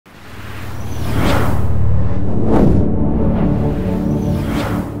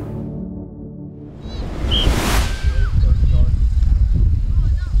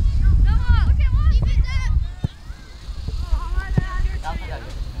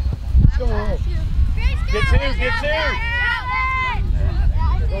Get two, get two.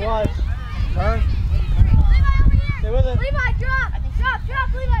 Go wide. Turn. Stay with it. Levi, drop,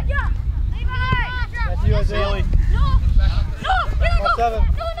 Levi, drop. Levi, That's you, Azalea. No, here we go. 7.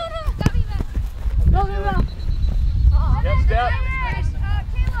 No. Yep, step. Caleb,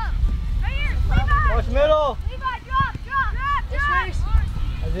 right here. Levi. Watch middle. Levi, drop.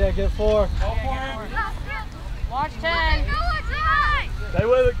 Isaiah, get 4. Watch 10. Stay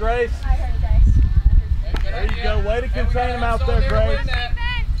with it, Grace. There you go. Way to contain him out there, Grace.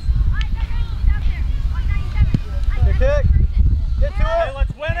 Good kick. Get to it. Hey,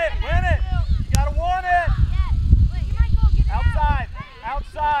 let's win it. Win it. You gotta want it. Outside.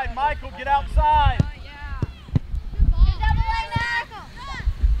 Outside. Michael, get outside.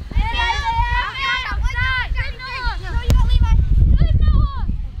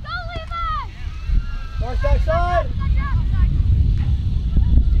 March backside.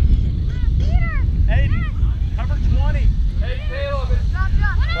 Aiden, cover 20. Hey, Caleb.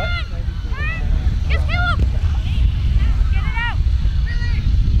 What? Yes, Caleb. Get it out.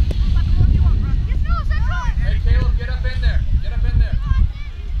 Yes, no, central. Hey, Caleb, get up in there. Get up in there.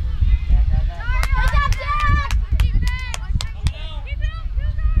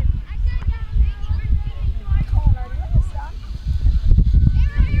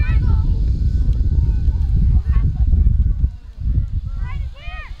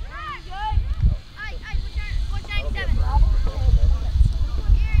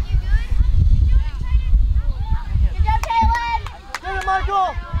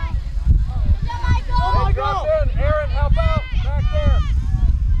 Aaron, help out back there.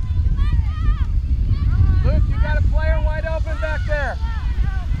 Luke, you got a player wide open back there.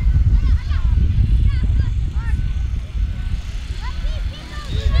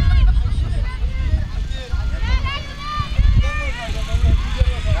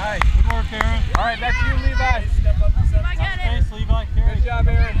 Nice. Good work, Aaron. All right, that's you, Levi. Thanks, Levi. Carry. Good job,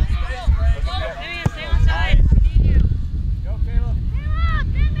 Aaron. Stay on side. We need you. Go, Caleb.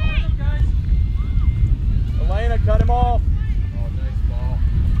 Elena, cut him off. Oh, nice ball.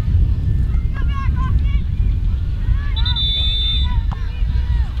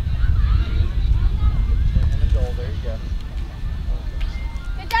 There you go.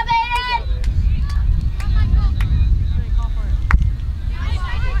 Good job, Aiden.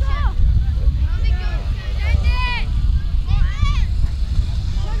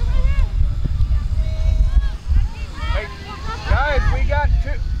 Hey, guys, we got 2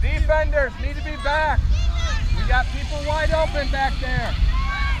 defenders need to be back. We got people wide open back there.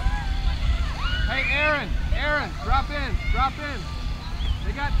 Hey, Aaron, drop in.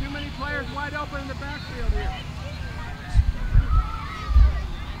 They got too many players wide open in the backfield here.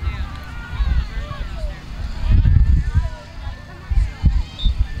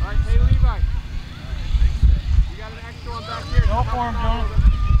 All right, hey, Levi. We got an extra one back here. Go for him, Jonah.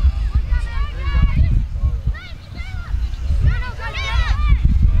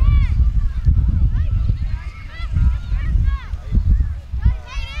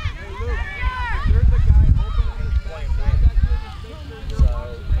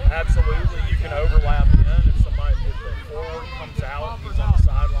 Absolutely, you can overlap in. If somebody, if the forward comes out, he's on the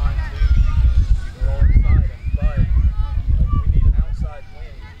sideline too. You can roll inside him. But we need an outside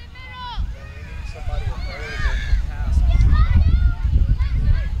wing, and we need somebody available to pass.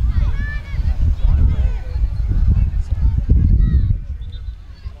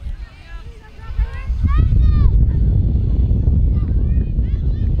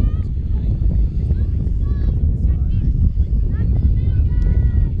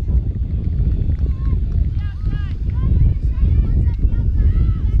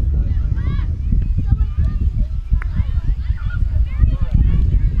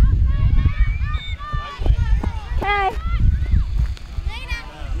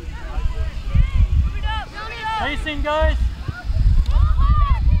 Pacing, guys.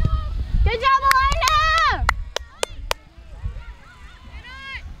 Good job, Elena!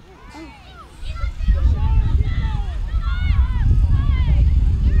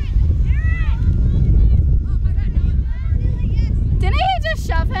 Didn't he just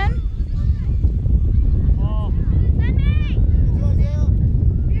shove him? Oh.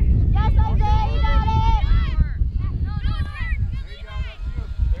 Yes, Isaiah, you got it!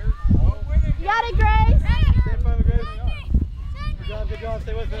 You got it, Grace!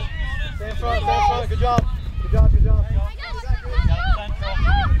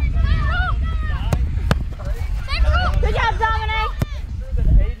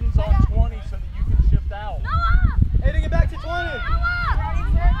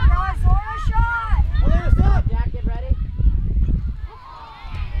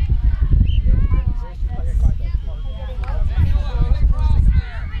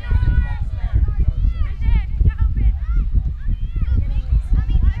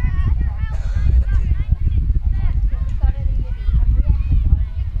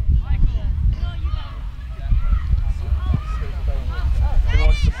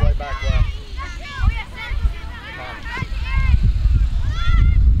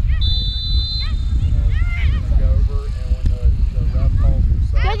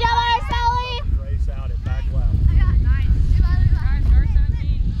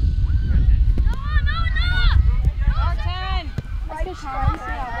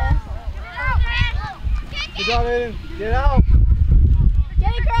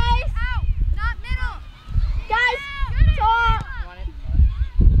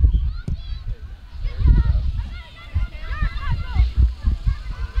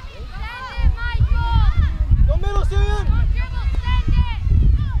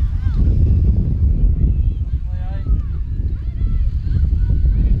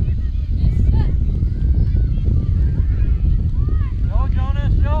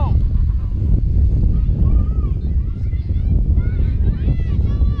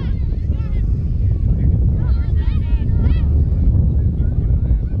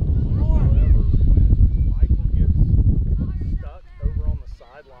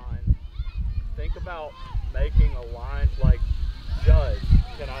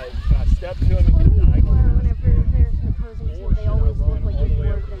 step to him and get a diagonal. Whenever there's an opposing team, they always look like you've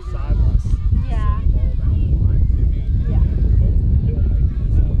worked them. Yeah. Ball down the line to me. Yeah. Bill might do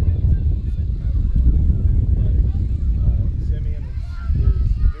the Simeon is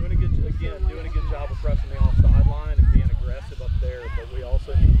doing a good job of pressing the offside line and being aggressive up there, but we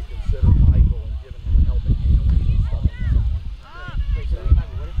also need to consider Michael and giving him a helping hand when he gets stuff on the side.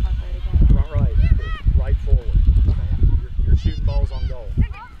 Front right, right forward. You're shooting balls on goal.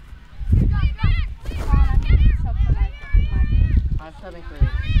 I'm subbing for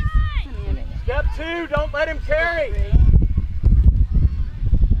Simeon. Step 2, don't let him carry.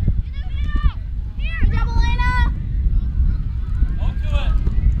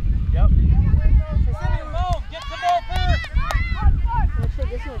 Yep. Get the ball first! Looks like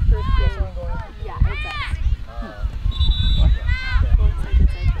this is the first game. Yeah, it does.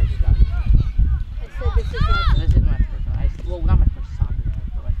 This is my first one. Well, not my first soccer game,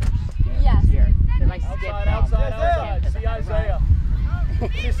 but my first game Yes. this year. Because I skipped Outside. See Isaiah.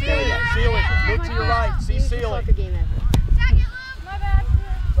 See ceiling. Look to your right. See ceiling. Game ever.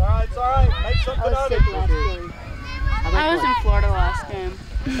 It's all right. Make I something was of sick it. last game. I was in Florida last game.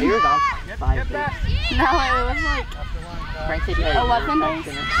 You were gone 5 days. No, it was like Frank said you had 11 days. I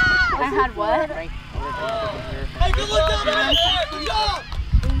had what? Frank. Hey, good look down there! Good job!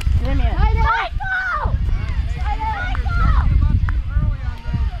 Simeon.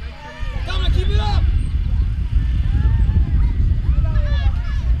 Dominic, keep it up!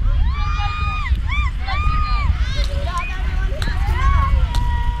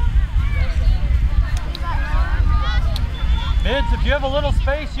 Mids, if you have a little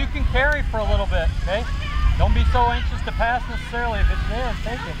space, you can carry for a little bit, okay? Don't be so anxious to pass necessarily. If it's there,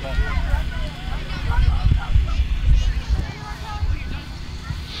 take it. But.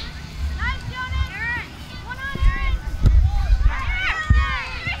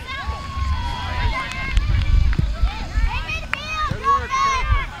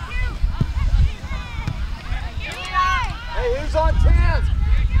 Hey, who's on 10?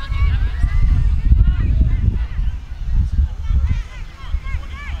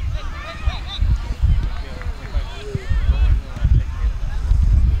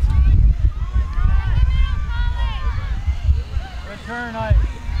 Return ice.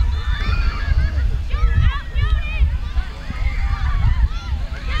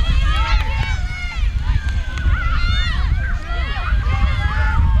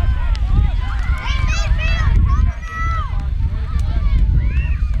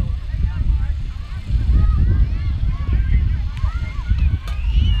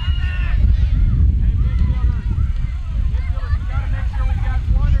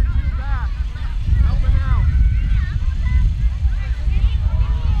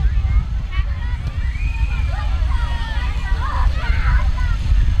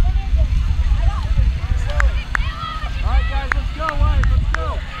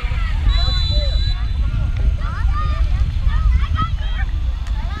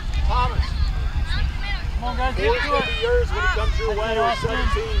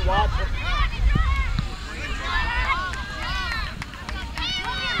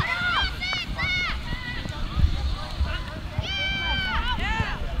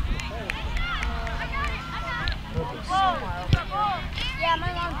 Yeah,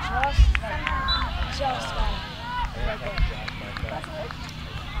 my mom just got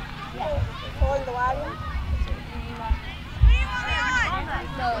pulling the wagon.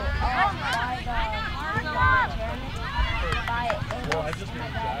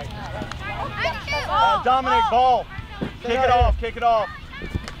 Dominic, ball. Kick it off.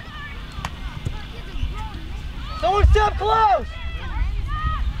 Someone step close!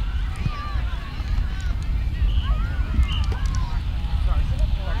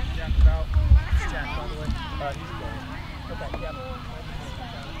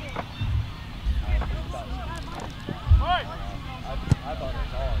 I thought it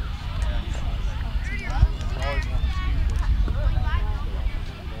was ours.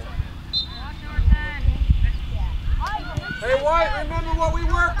 Hey, White, remember what we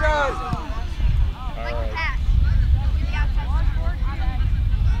worked on.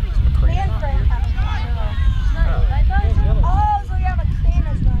 Oh, so you have a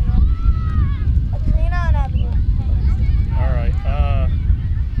Karina's going on. A Karina and Avenue. All right.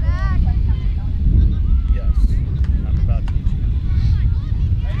 Yes. I'm about to teach you.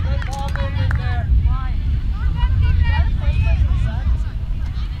 Hey, good ball movement there.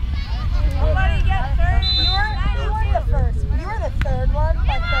 Somebody get third. You were the first. You were the third one, but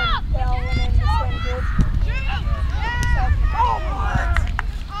then they all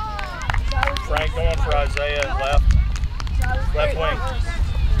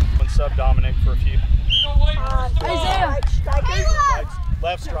sub Dominic for a few. Isaiah. Striker.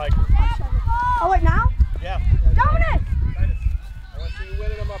 Left striker. Oh, wait, now? Yeah. Dominic! I want you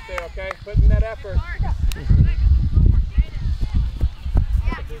winning them up there, okay? Putting that effort.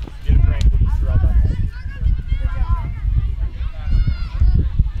 Get a drink. We'll just right back home.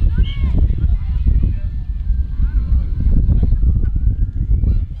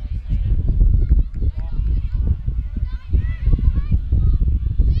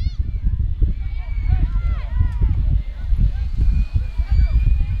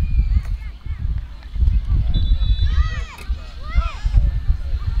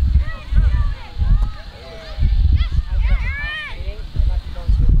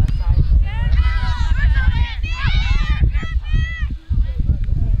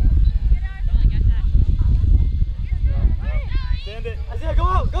 Isaiah, go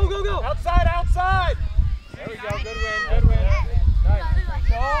out. Go, go, go. Outside, outside. There we go. Good win, good win. Nice.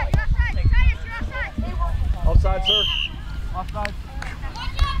 Outside, sir. Offside.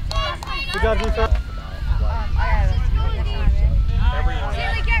 Good job, defense. Everyone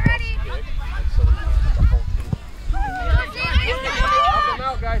Sealy, get ready. kick, and so we can't get the whole team. Help them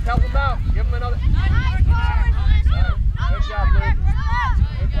out, guys. Help them out. Give them another. Good job, Luke.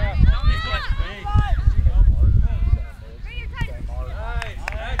 Good pass. Nice.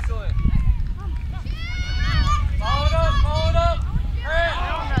 Excellent. Follow it up. Follow it up.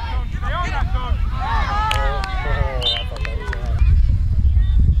 Stay on that, coach.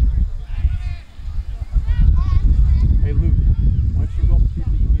 Hey Luke, why don't you go up and see if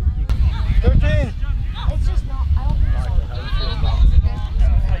you can get 13. It's just not, I don't think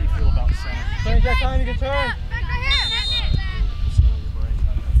how you feel about center? Finish that time, you can turn.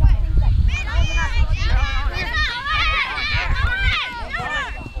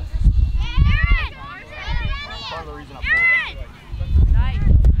 Part of the reason I pulled it.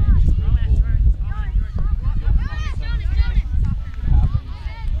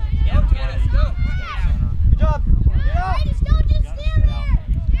 Good job. Get out.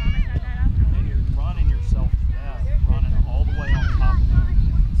 And you're running yourself down, running all the way on top of them.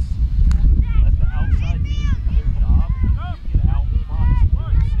 Let the outside team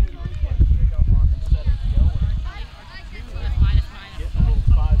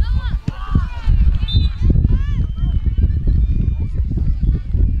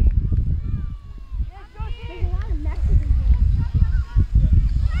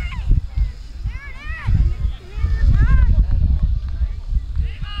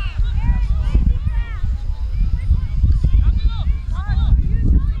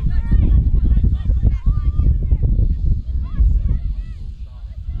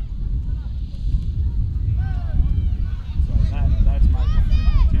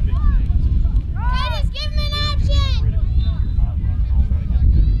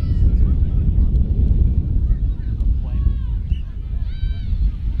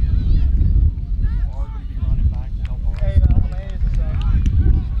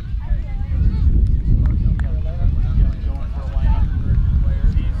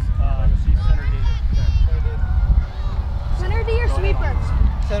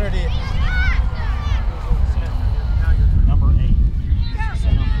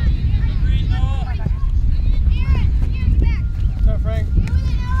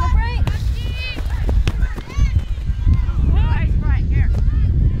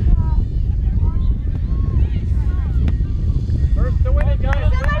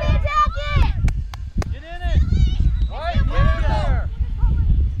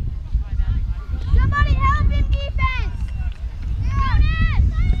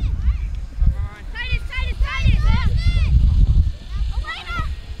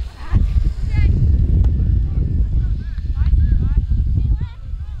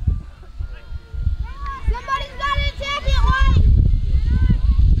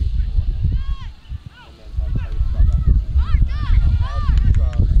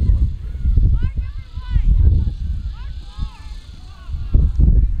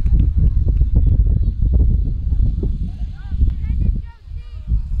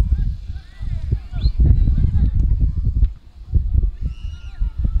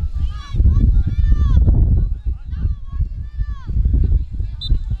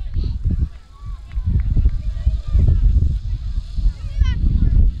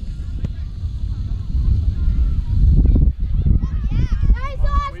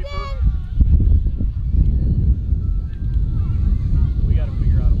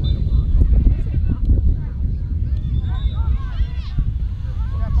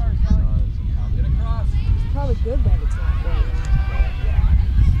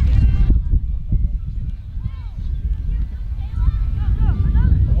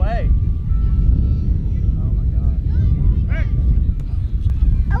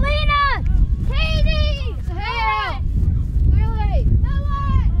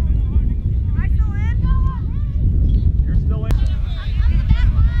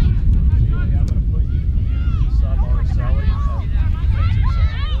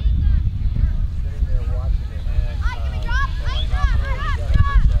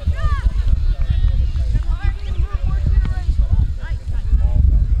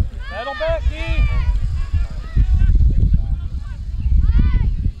back, D.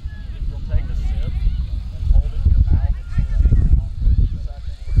 You'll take a sip and hold it in your mouth and sit it out for a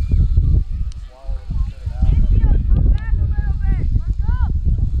second. You can swallow it and spit it out. Actually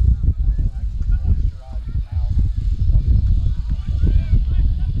moisturize your mouth.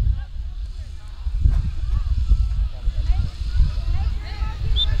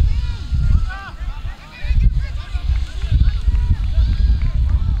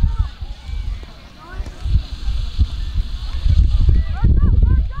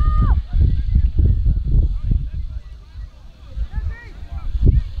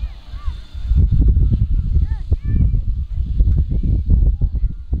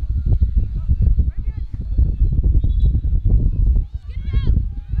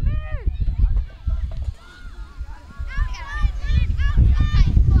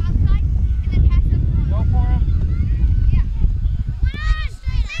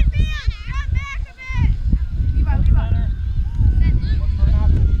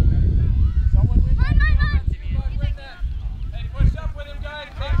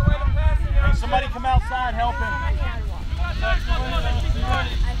 Somebody come outside, help him. I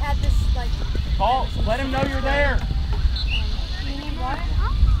had this like. Call, let him know you're there. You need water?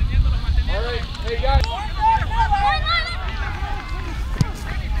 All right, hey guys.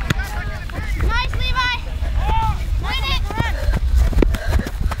 Nice, Levi. Win it.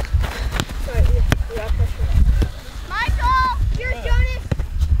 Michael, here's Jonas.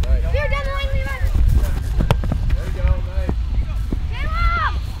 Right. Here, down the lane, Levi. There you go, nice.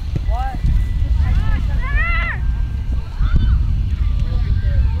 Caleb. What?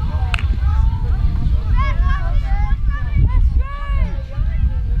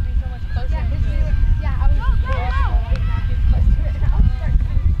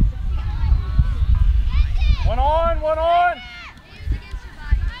 One on, one on.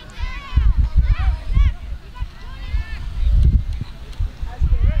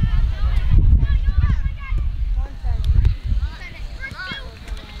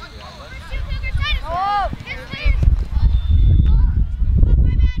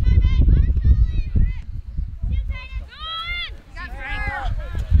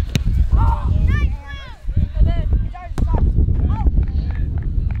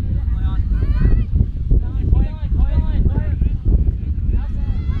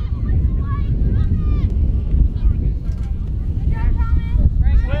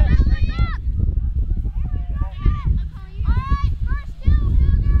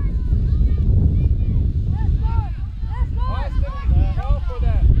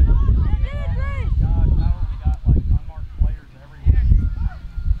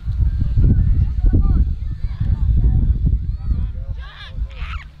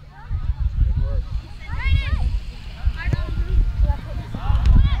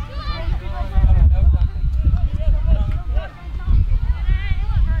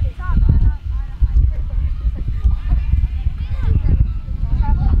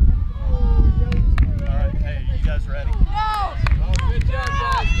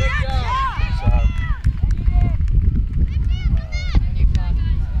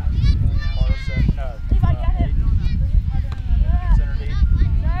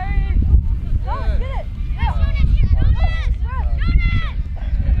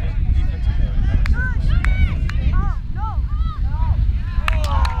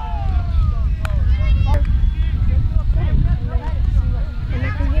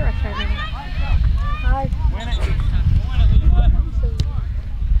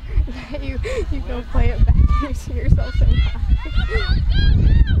 You go play it back and you see yourself saying hi.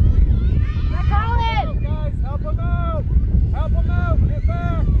 Guys, help him out! Help him out! Get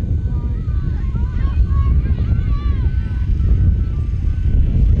back! We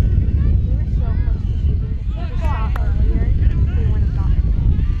were so close to shooting. If we just shot earlier, we wouldn't have gotten it.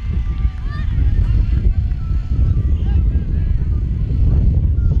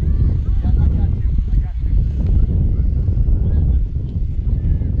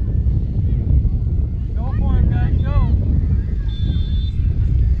 No, it wasn't.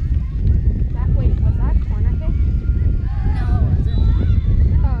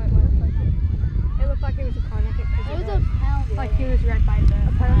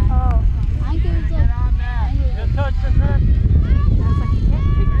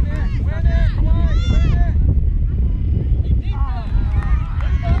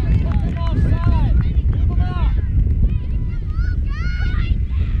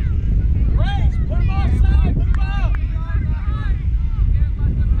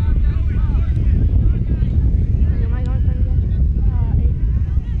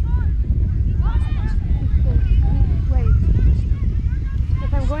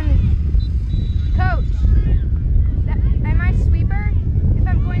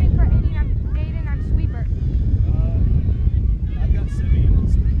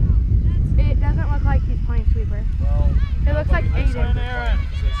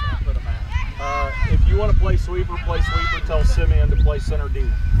 sweeper, play sweeper. Tell Simeon to play center D.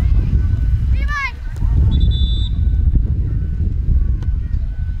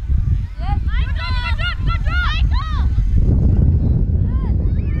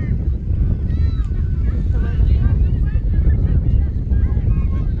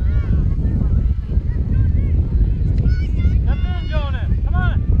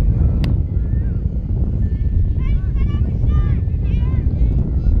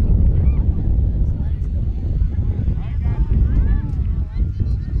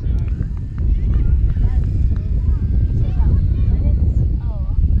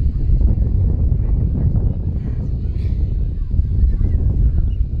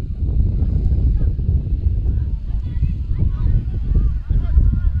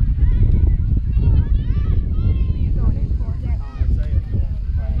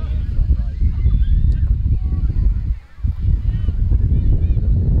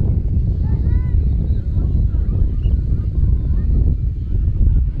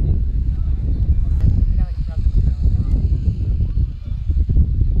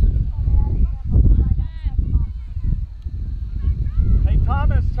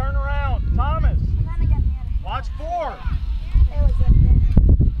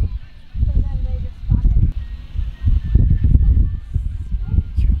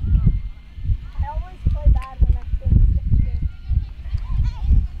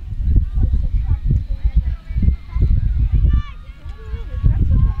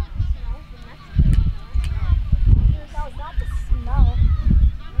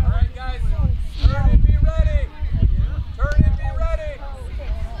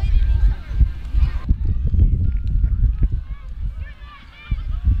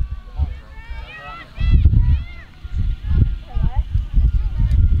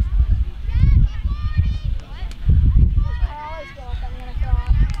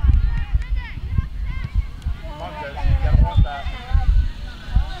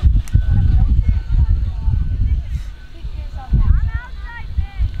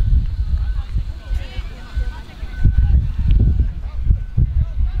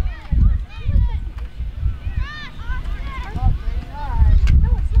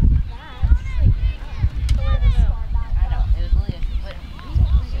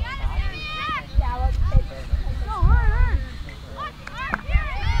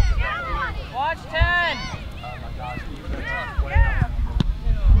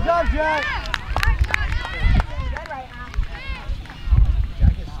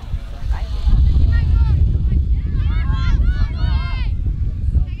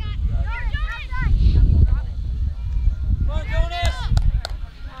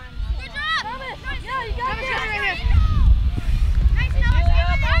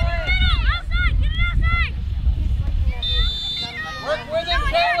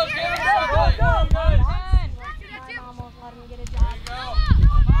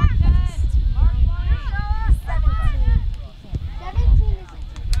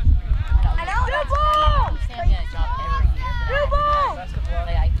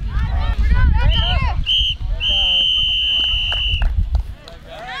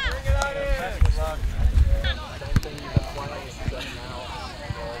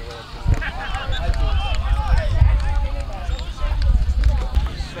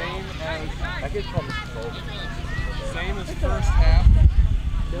 Same as first half,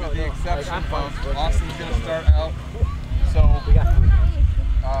 with the exception of Austin's going to start out. So,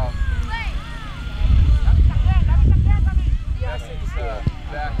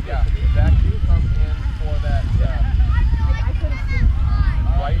 Zach, you come in for that.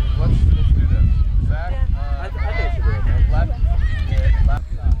 Right, let's do this. Zach, left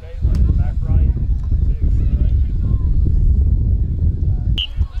side. Back right. 6,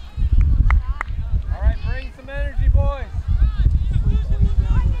 All right, bring some energy, boys.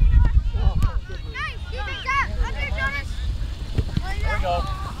 There we go.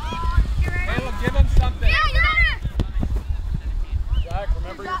 Caleb, give him something. Jack,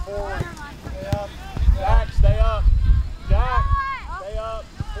 remember your forward. Stay up. Jack, stay up. Jack, stay up.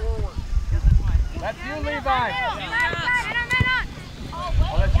 Forward. That's you, Levi.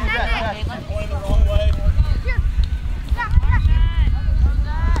 Oh, that's you, Zach. You're pointing the wrong way.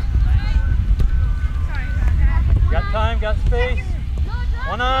 Got time, got space.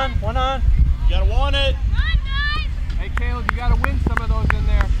 One on, one on. You gotta want it. Hey, Caleb, you gotta win some of those in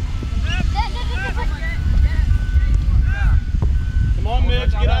there. Come on,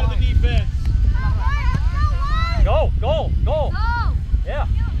 Mitch, get out of the defense. Go, go, go. Yeah.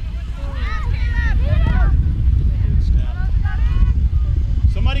 Good step.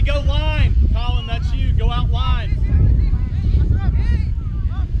 Somebody go line. Colin, that's you. Go out line.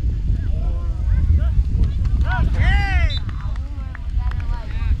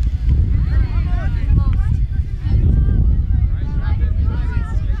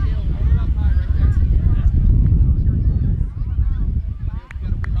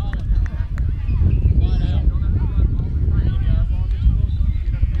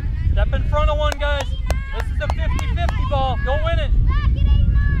 Step in front of one, guys. This is a 50-50 ball. Go win it.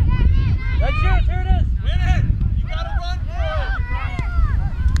 That's yours. Here it is. Win it. You got to run for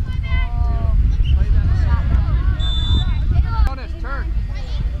it. Turn.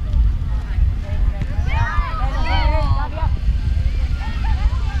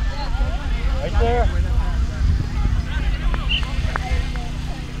 Right there.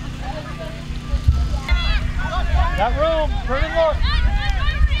 Got room. Turn and look.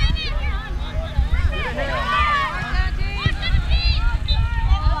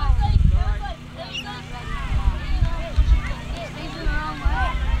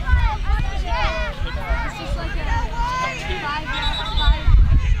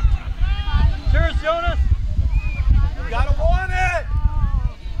 Cheers, Jonas. You got to want it.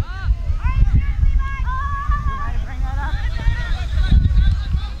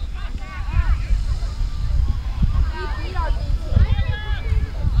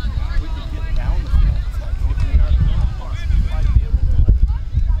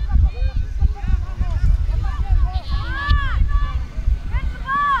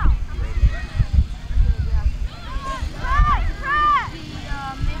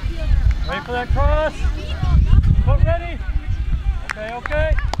 Wait for that cross. Foot ready. Okay,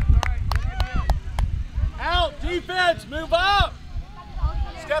 okay. Out, defense, move up.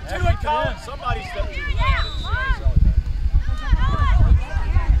 Step to it, Colin. Somebody step to it.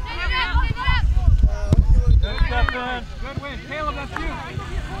 Good step in. Good win. Caleb, that's you.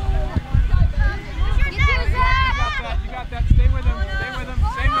 You got that. Stay with him. Stay with him.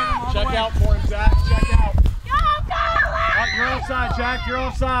 Stay with him. Check out for him, Zach. Check out. You're offside, Jack. You're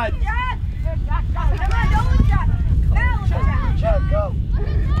offside.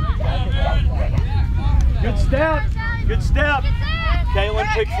 Good step. Good step. Kaylin,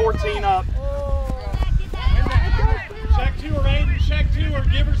 pick 14 up. Check two or Aiden. Check two or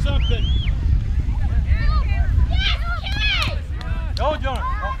give her something. Go, Jonah.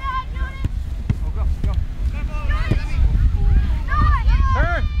 Go. Go, go.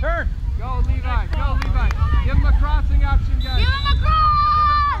 Turn, turn. Go, Levi. Go, Levi. Give him a crossing option, guys. Give him a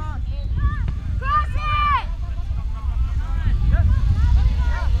cross! Cross it!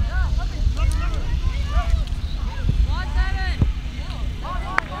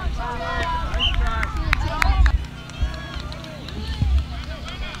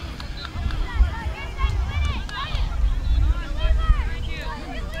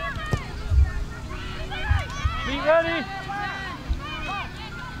 Feet ready.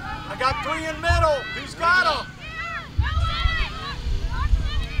 I got three in middle. Who's got them?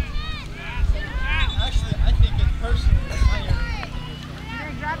 Actually, I think it's personally higher.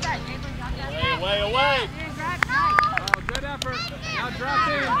 Away, away. Oh, good effort. Now drop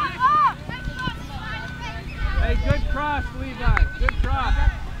in. Hey, good cross, Levi. Good cross.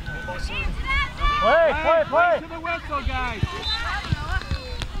 Play, play, play. To the whistle, guys.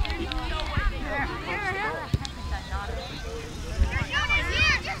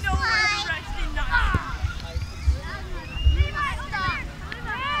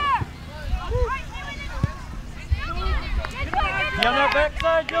 Be on that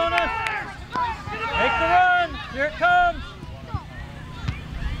backside, Jonas. Make the run. Here it comes.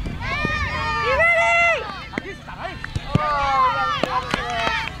 You ready?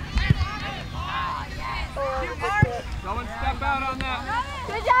 Go and step out on that.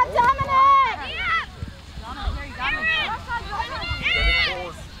 Good job, Dominic!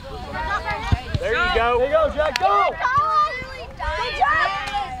 There you go. There you go, Jack. Go! Good job!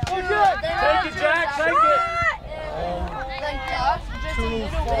 Good, good. Take it, Jack. Take it. Too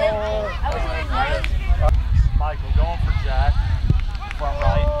far. Michael going for Jack. Front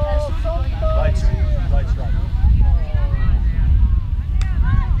right. Right's right.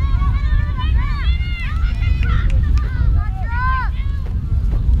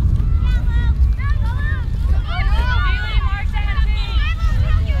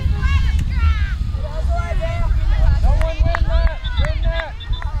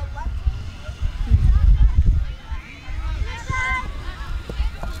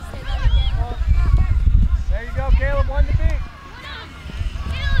 There you go, Caleb. One to beat.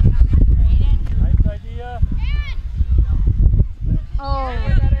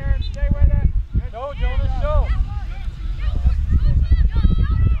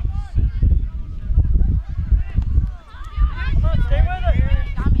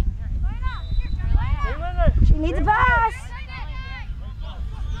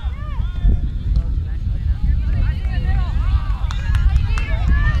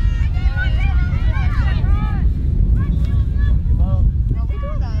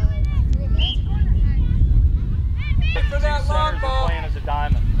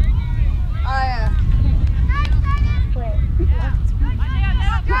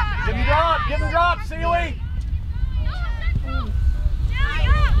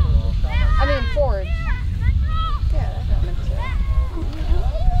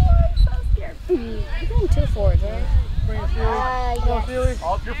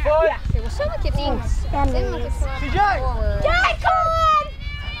 off your foot. It was so like it being Spending these. CJ! Get Colin!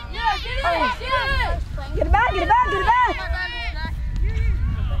 Get it back, get it back, get it back!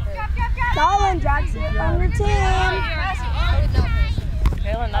 Colin, Jack's on your team.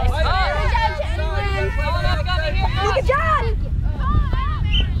 Taylor, nice. Look at John!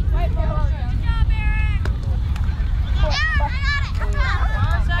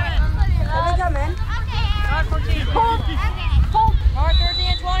 Let me come in. Guard 14. Hold. Guard 13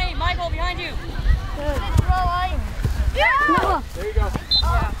 and 20. Michael, behind you. Noah. There you go.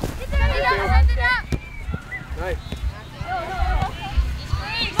 Nice.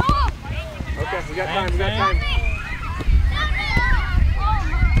 Okay, we got time, we got time.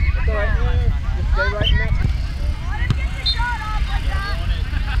 That's all right. Just stay right in there.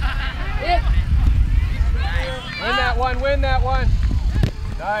 Win that one, win that one.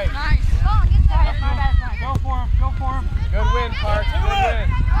 Nice. Go for him, go for him. Good win, Parks, good win.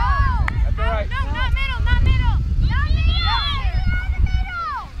 That's all right. Not middle, not middle.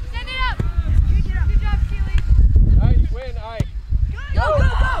 Send it up. Good job, Keely. Nice win, Ike. Go, go, go.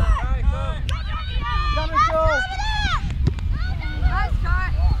 Ike, go. Come and go. Nice, Kai.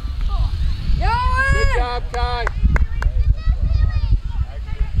 Good job, Kai.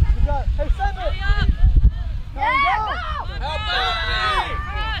 Good job. Hey, send it. Help out, D.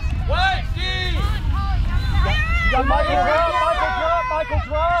 What, D? You got Michael drop, Michael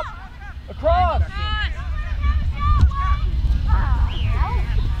drop. Across.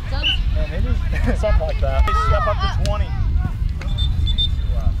 Yeah, maybe something like that. Step up to 20.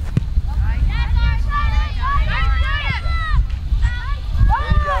 There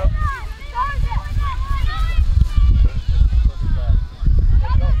you go.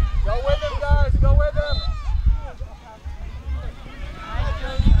 Go with him, guys. Go with him.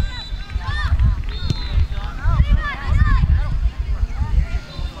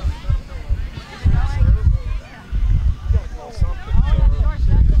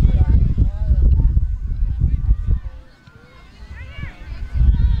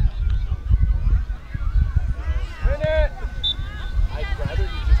 Win it. I'd rather you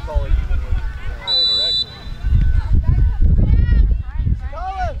just call it evenly correctly.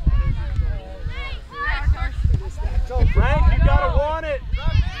 Frank, you gotta want it.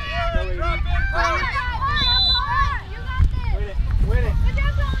 Win it.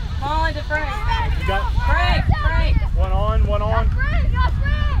 Colin to Frank. You got Frank. one on.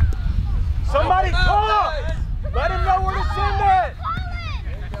 Somebody talk. Let him know where to send it.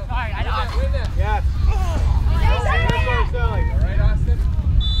 Sorry, I know. Win it. Yes. All right, Austin.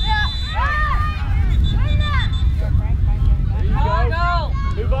 There you Colin, go. go.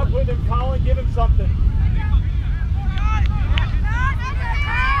 Move up with him, Colin. Give him something.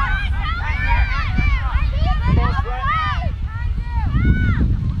 Come on, Frank.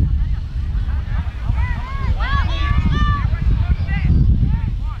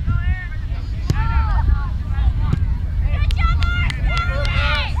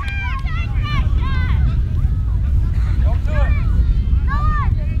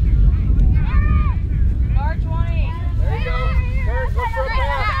 Guard 20. There you go. Terrence, look for a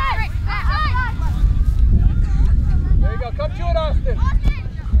pass. There you go. Come to it, Austin.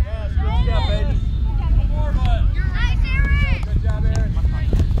 Yes, good stuff, baby. Good job, Aaron.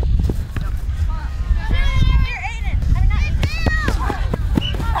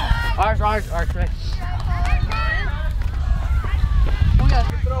 Ours, right.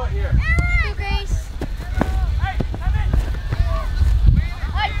 Throw it here.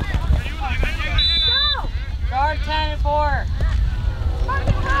 Guard 10 and 4.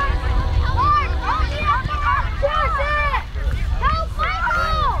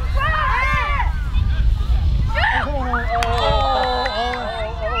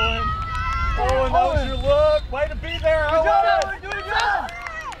 Owen, that was your look. Way to be there, Owen.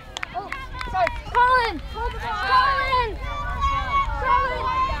 Colin!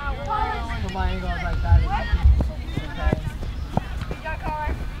 Somebody goes like that.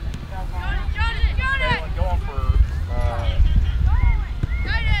 Going for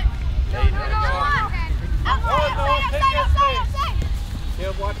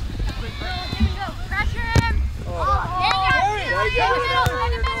Caleb, watch. Pressure him. There you go.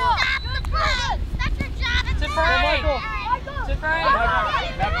 That's your job. To Frank. To Frank.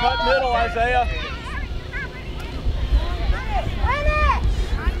 Now cut middle, Isaiah.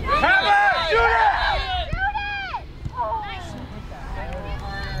 Have it! Shoot it!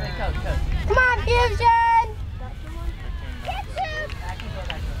 Come on, Fusion!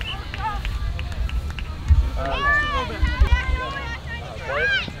 I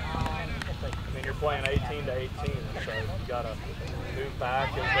mean, you're playing 18 to 18, so you got to move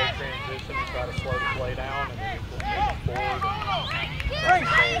back as they transition and try to slow the play down, and then move forward.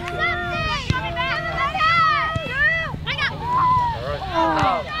 All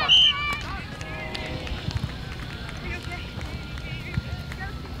right.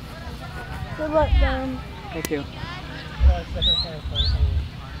 Good luck, Dan. Thank you.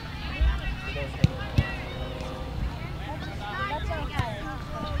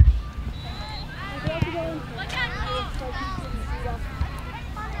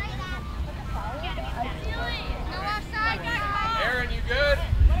 Aaron, you good?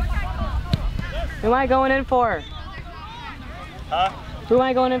 Who am I going in for? Huh? Who am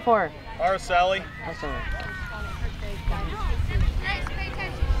I going in for? Araceli.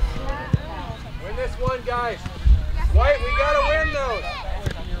 Win this one, guys. White, we gotta win those.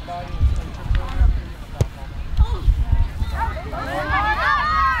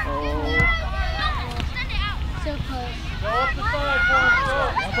 So close. Go up the side, Forrest. Go.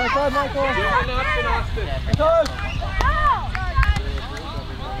 Up the side, Michael. Give an option, Austin. Close.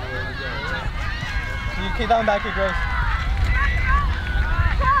 You keep that one back here, Grace.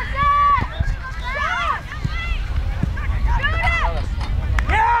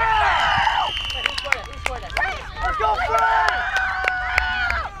 Let's go, Fred!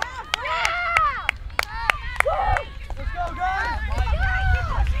 Let's go, guys!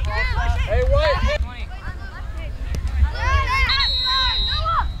 Hey, White!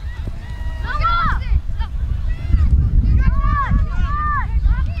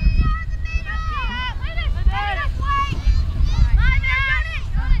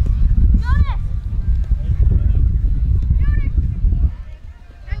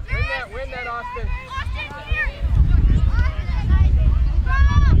 Win that, Austin.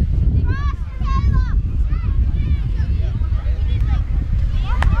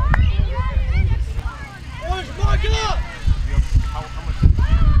 Orange, mark it up!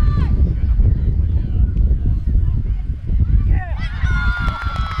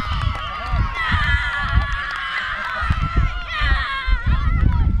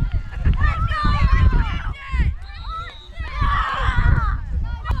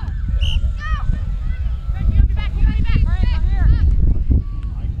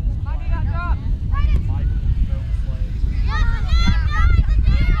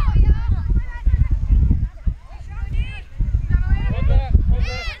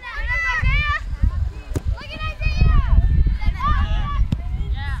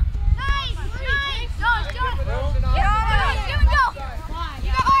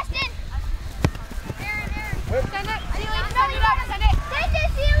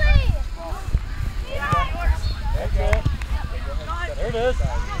 There it is.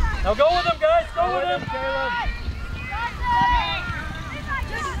 Now go with him, guys. Go with him, Caleb.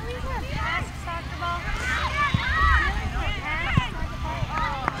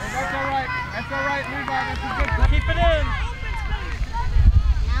 That's all right. That's all right, Levi. That's a good play. Keep it in.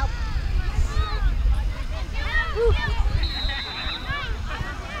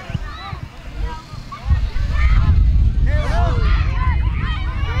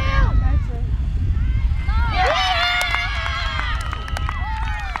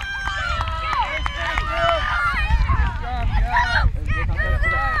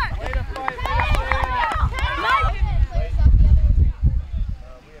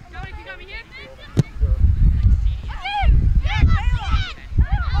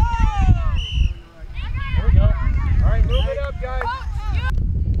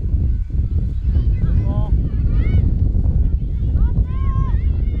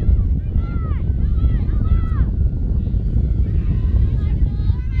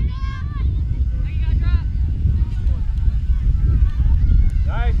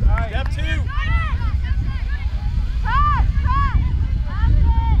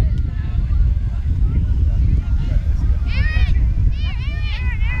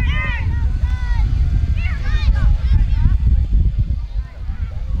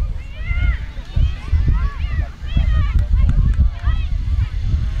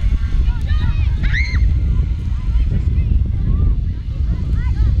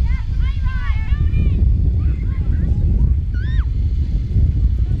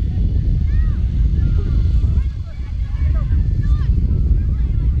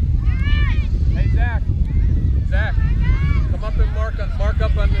 Mark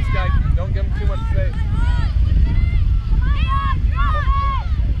up on this guy. Don't give him too much space.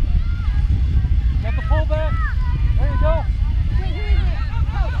 Got the fullback. There you go. There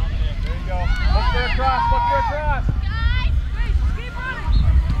you go. Look for a cross. Look for a cross.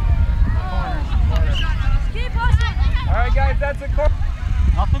 All right, guys, that's a corner.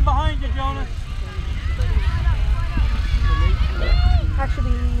 Nothing behind you, Jonas.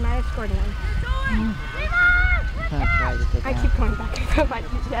 Actually, we might have scored one. I keep going back and forth, but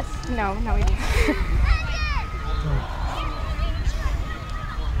yes, no, we didn't.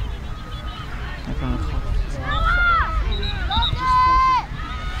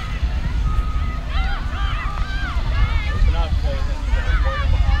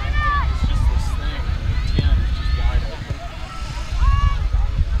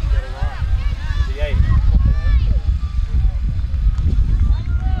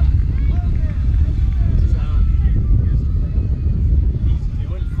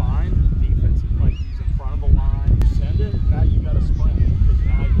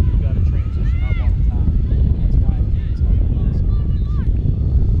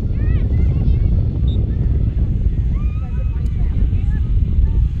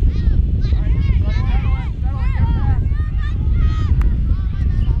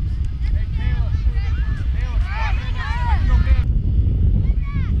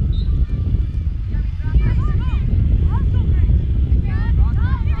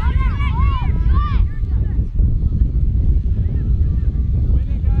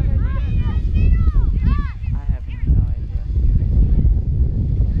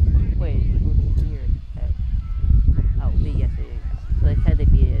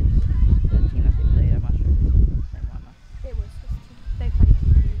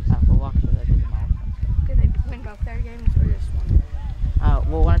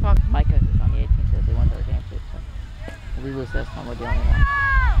 This one, we're the only one.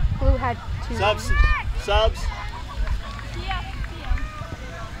 Blue had 2. Subs.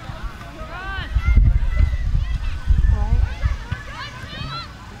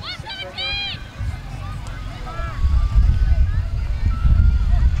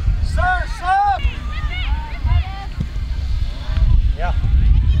 Sir, sub! Yeah.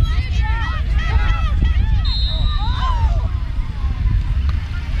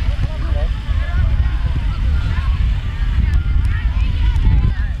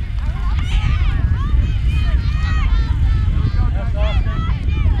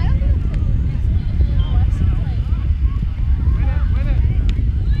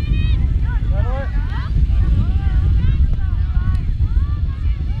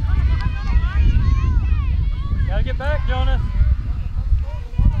 Get back, Jonas.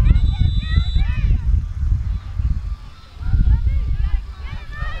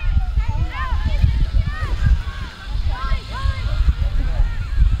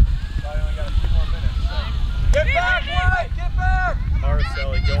 Get back, White! Get back!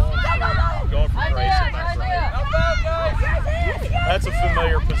 Araceli going for Grayson back right. How about, guys? That's a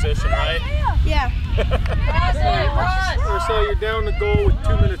familiar position, right? Yeah. Araceli, you're down the goal with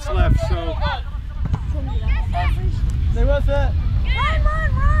 2 minutes left, so. Say what's that?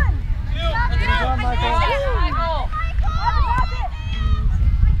 Run! Good job, Michael.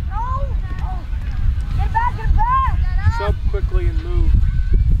 Get back! Sub quickly and move.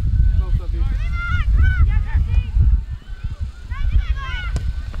 Both of you.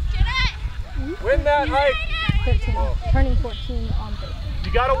 Win that hike! 13. Turning 14 on paper.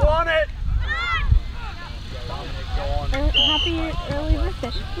 You gotta want it! Happy early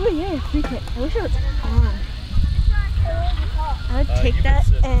birthday. Oh yeah, free hit. I wish it was on. I would take that,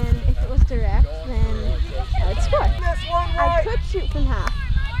 and if it was direct, then I would score. I could shoot from half.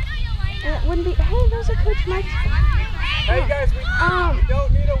 And it wouldn't be, hey, those are Coach Mike's. Hey guys, we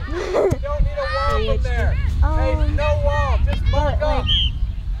don't need a wall from there. Hey, no wall, just mark up.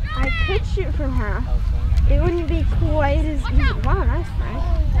 I could shoot from half. It wouldn't be quite as easy. Wow, nice, Frank.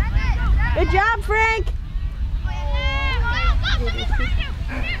 Good job, Frank.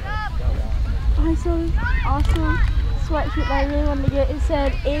 I saw this awesome sweatshirt that I really wanted to get. It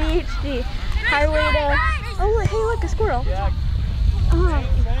said ADHD, highway to, oh hey look, a squirrel.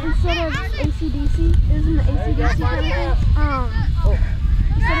 Instead of ACDC, isn't the ACDC kind of thing?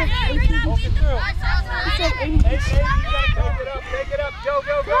 Instead of ACDC, it said ADHD. Take it up, go.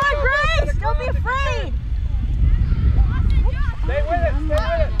 Come on, Grace, don't be afraid. Stay with it.